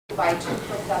by two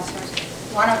professors,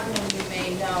 one of whom you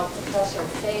may know, Professor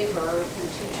Faber, who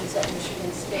teaches at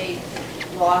Michigan State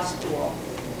Law School.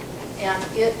 And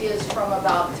it is from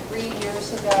about 3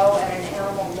 years ago at an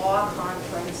animal law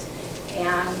conference,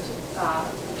 and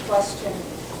the question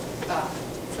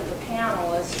for the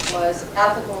panelists was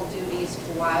ethical duties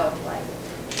to wildlife.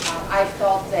 I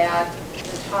felt that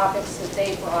the topics that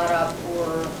they brought up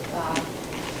were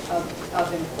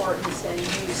of importance and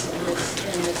use in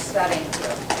this setting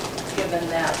here, given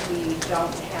that we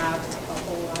don't have a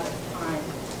whole lot of time.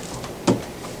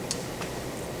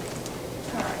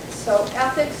 All right, so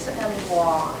ethics and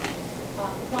law.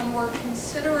 When we're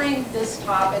considering this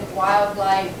topic,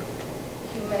 wildlife,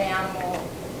 human-animal,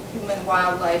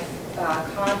 human-wildlife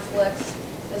conflicts,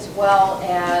 as well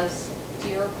as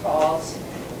deer calls,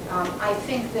 I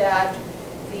think that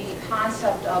the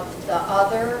concept of the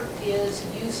other is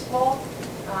useful.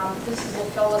 This is a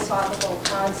philosophical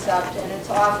concept, and it's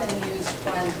often used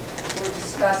when we're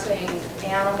discussing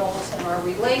animals and our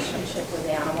relationship with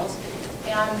animals.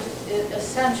 And it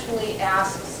essentially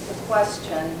asks the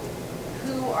question,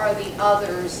 who are the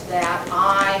others that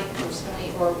I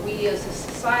personally, or we as a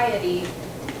society,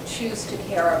 choose to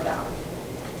care about?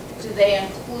 Do they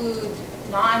include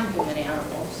non-human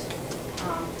animals?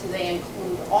 Do they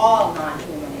include all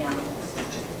non-human animals?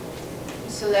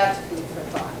 So that's food for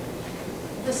thought.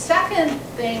 The second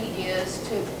thing is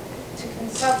to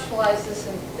conceptualize this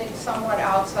and think somewhat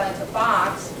outside the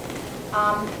box.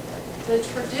 The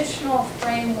traditional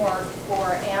framework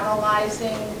for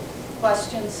analyzing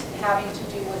questions having to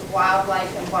do with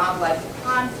wildlife and wildlife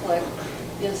conflict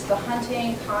is the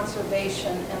hunting,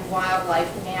 conservation, and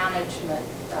wildlife management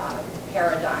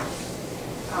paradigm.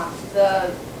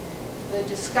 The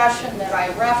discussion that I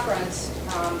referenced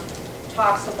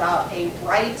talks about a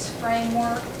rights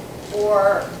framework,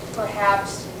 or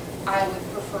perhaps I would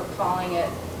prefer calling it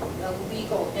the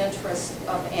legal interest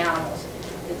of animals.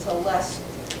 It's a less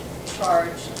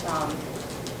charged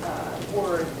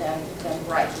word than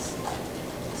rights.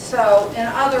 So, in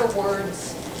other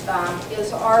words,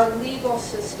 is our legal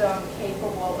system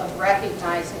capable of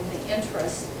recognizing the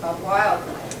interests of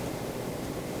wildlife?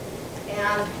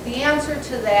 And the answer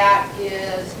to that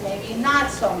is maybe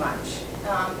not so much,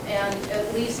 and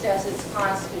at least as it's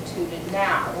constituted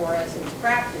now, or as it's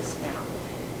practiced now.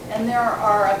 And there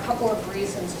are a couple of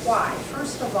reasons why.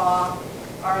 First of all,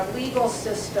 our legal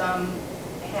system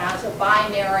has a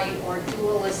binary or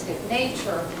dualistic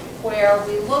nature where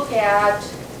we look at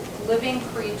living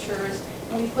creatures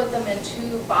and we put them in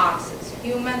two boxes,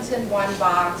 humans in one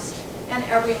box and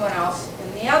everyone else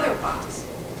in the other box.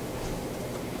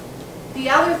 The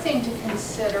other thing to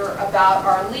consider about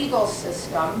our legal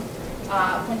system,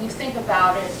 when you think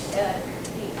about it,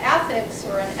 the ethics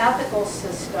or an ethical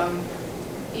system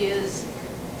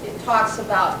it talks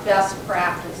about best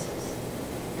practices,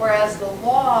 whereas the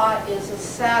law is a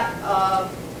set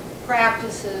of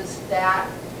practices that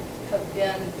have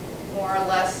been more or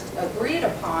less agreed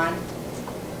upon,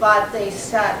 but they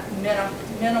set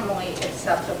minimally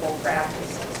acceptable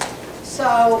practices.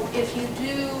 So if you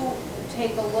do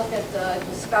take a look at the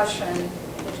discussion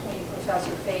between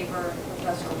Professor Faber and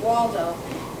Professor Waldo,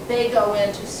 they go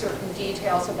into certain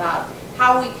details about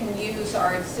how we can use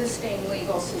our existing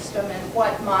legal system and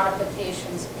what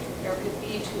modifications there could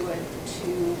be to it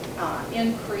to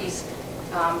increase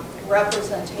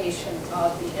representation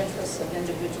of the interests of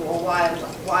individual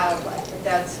wildlife. But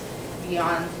that's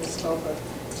beyond the scope of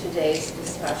today's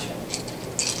discussion.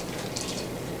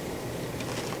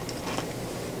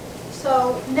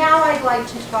 So now I'd like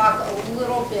to talk a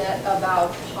little bit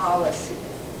about policy,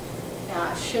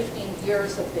 shifting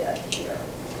gears a bit here.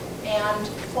 And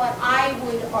what I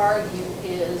would argue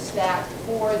is that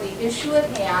for the issue at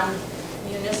hand,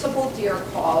 municipal deer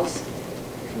calls,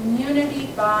 community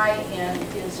buy-in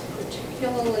is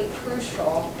particularly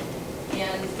crucial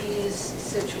in these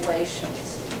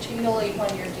situations, particularly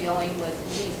when you're dealing with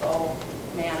lethal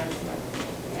management,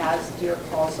 as deer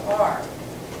calls are.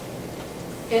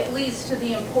 It leads to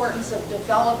the importance of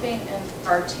developing and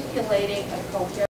articulating a coherent